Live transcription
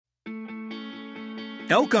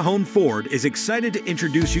El Cajon Ford is excited to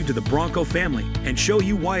introduce you to the Bronco family and show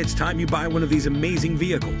you why it's time you buy one of these amazing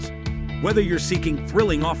vehicles. Whether you're seeking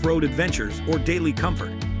thrilling off-road adventures or daily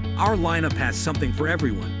comfort, our lineup has something for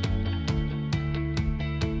everyone.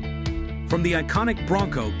 From the iconic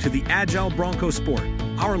Bronco to the agile Bronco Sport,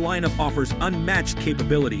 our lineup offers unmatched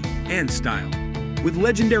capability and style. With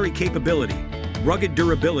legendary capability, rugged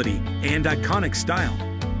durability, and iconic style,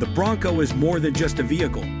 the Bronco is more than just a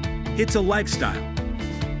vehicle. It's a lifestyle.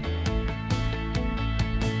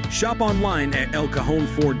 Shop online at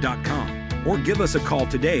elcajonford.com or give us a call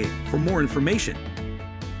today for more information.